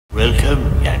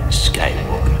Welcome, young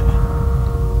Skywalker.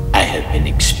 I have been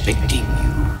expecting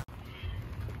you.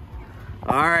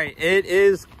 Alright, it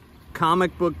is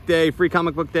comic book day, free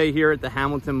comic book day here at the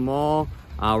Hamilton Mall.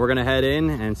 We're gonna head in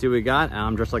and see what we got.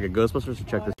 I'm dressed like a Ghostbuster, so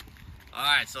check this.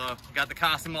 Alright, so got the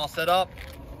costume all set up,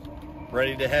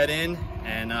 ready to head in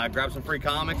and grab some free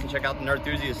comics and check out the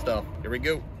Nerdthusiast stuff. Here we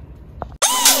go.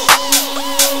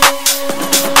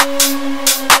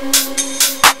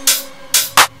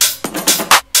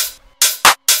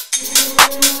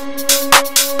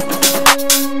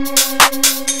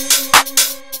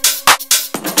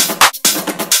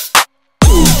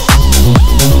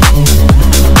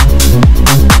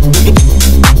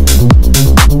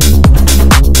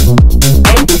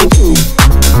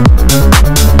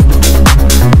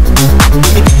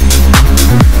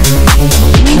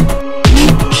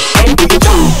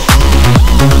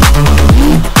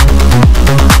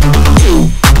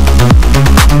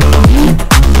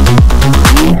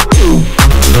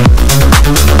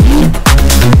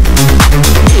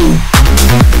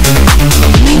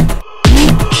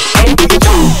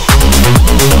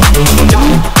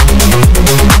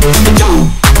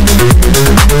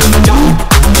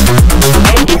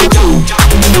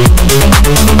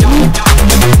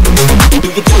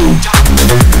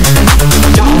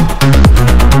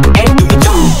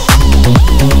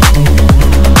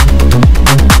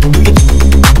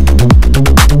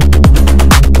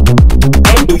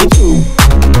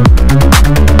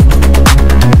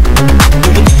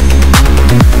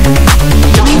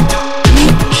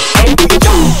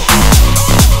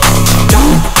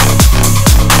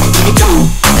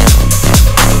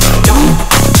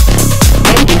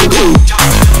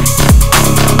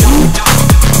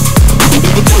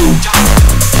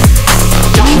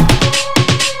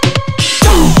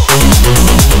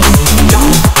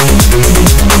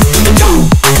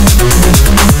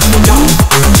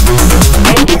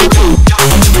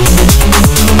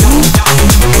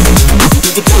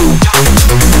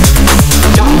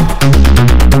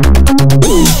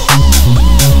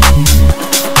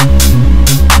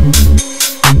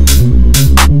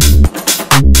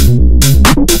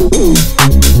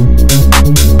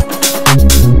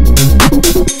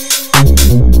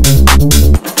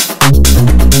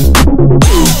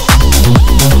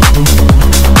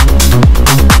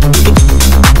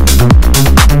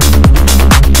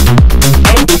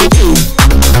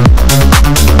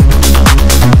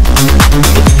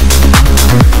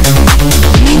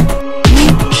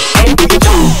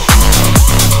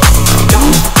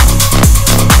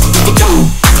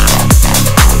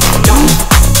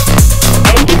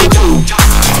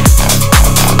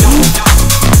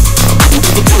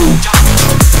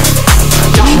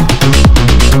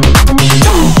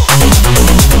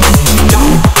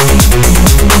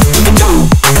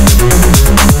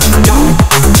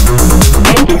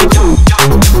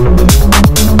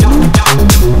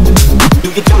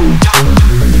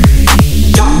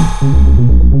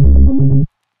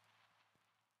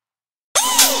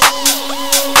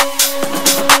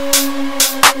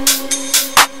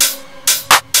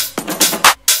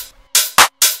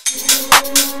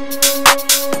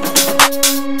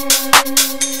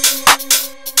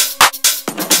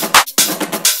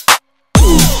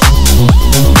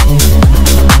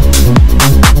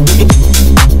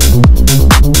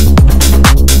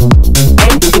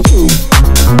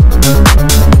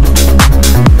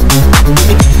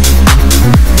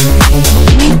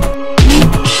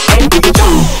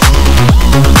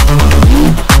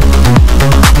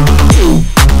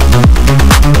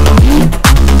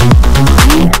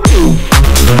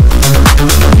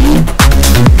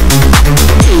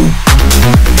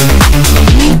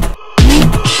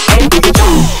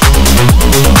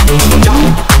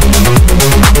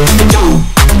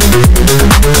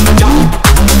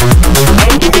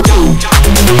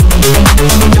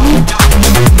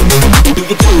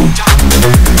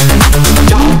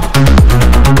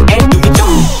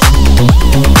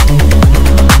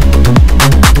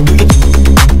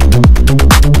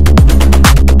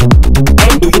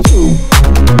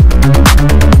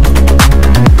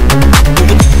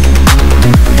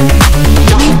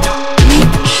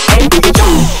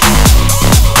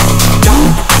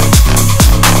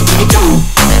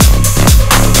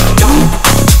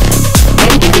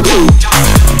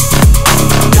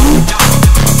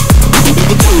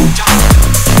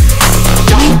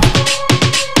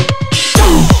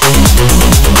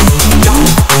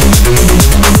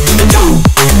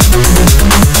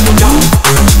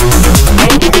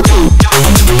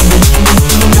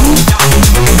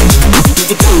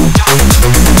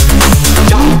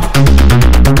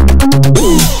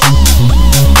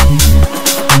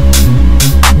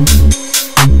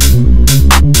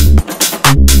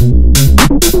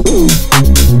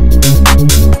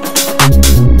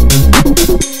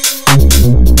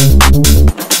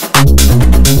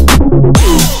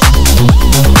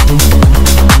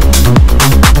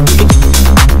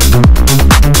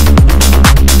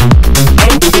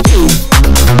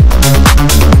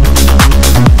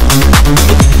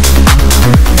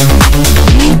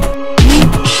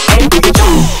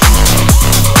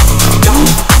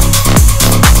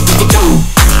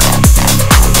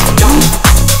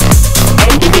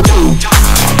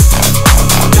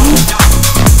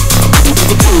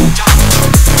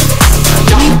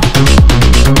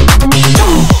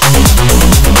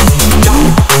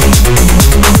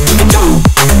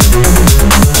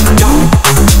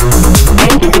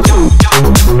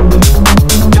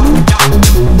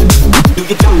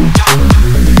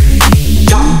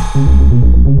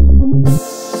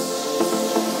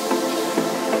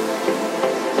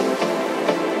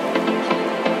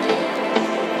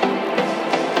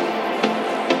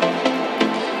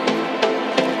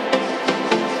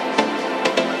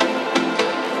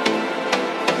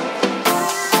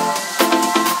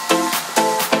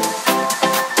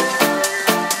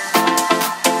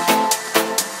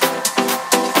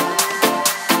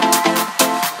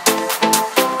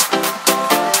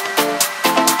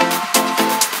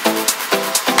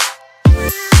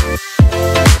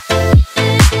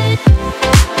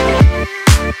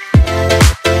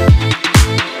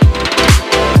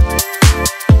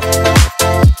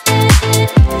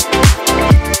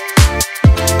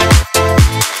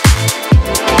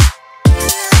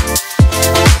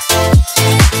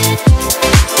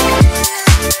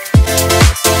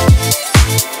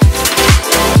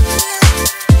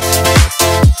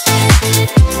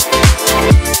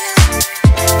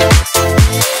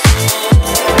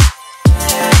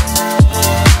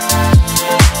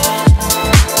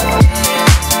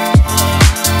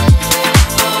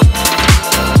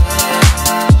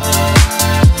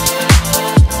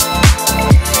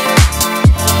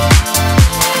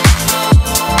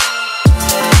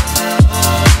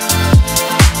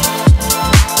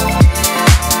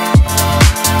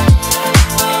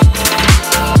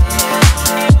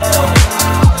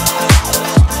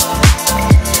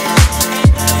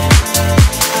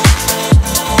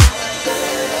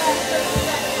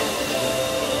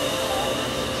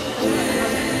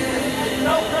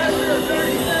 pressure,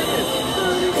 30 seconds.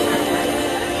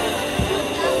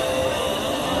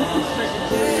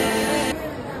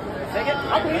 Take it.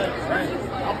 I'll beat it.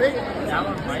 I'll beat it. That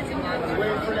one's waiting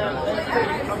for that.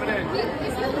 Coming in.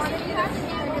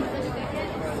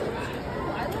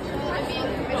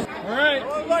 All right.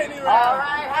 All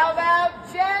right, how about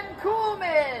Jen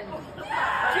Coolman?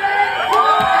 Jen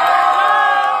Coolman!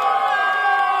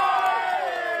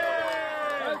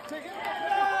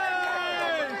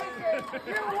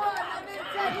 You won the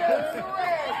Nintendo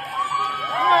Switch!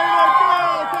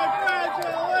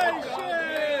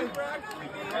 Congratulations!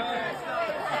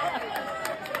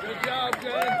 Good job,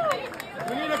 Jen.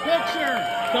 We need a picture.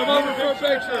 Come over for a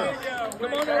picture.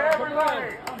 Come on over.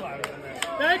 Come on.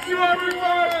 Thank you,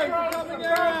 everyone, for coming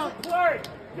out.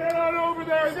 Get on over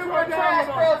there. Super Trash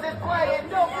Bros is playing.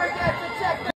 Don't forget to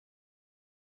check the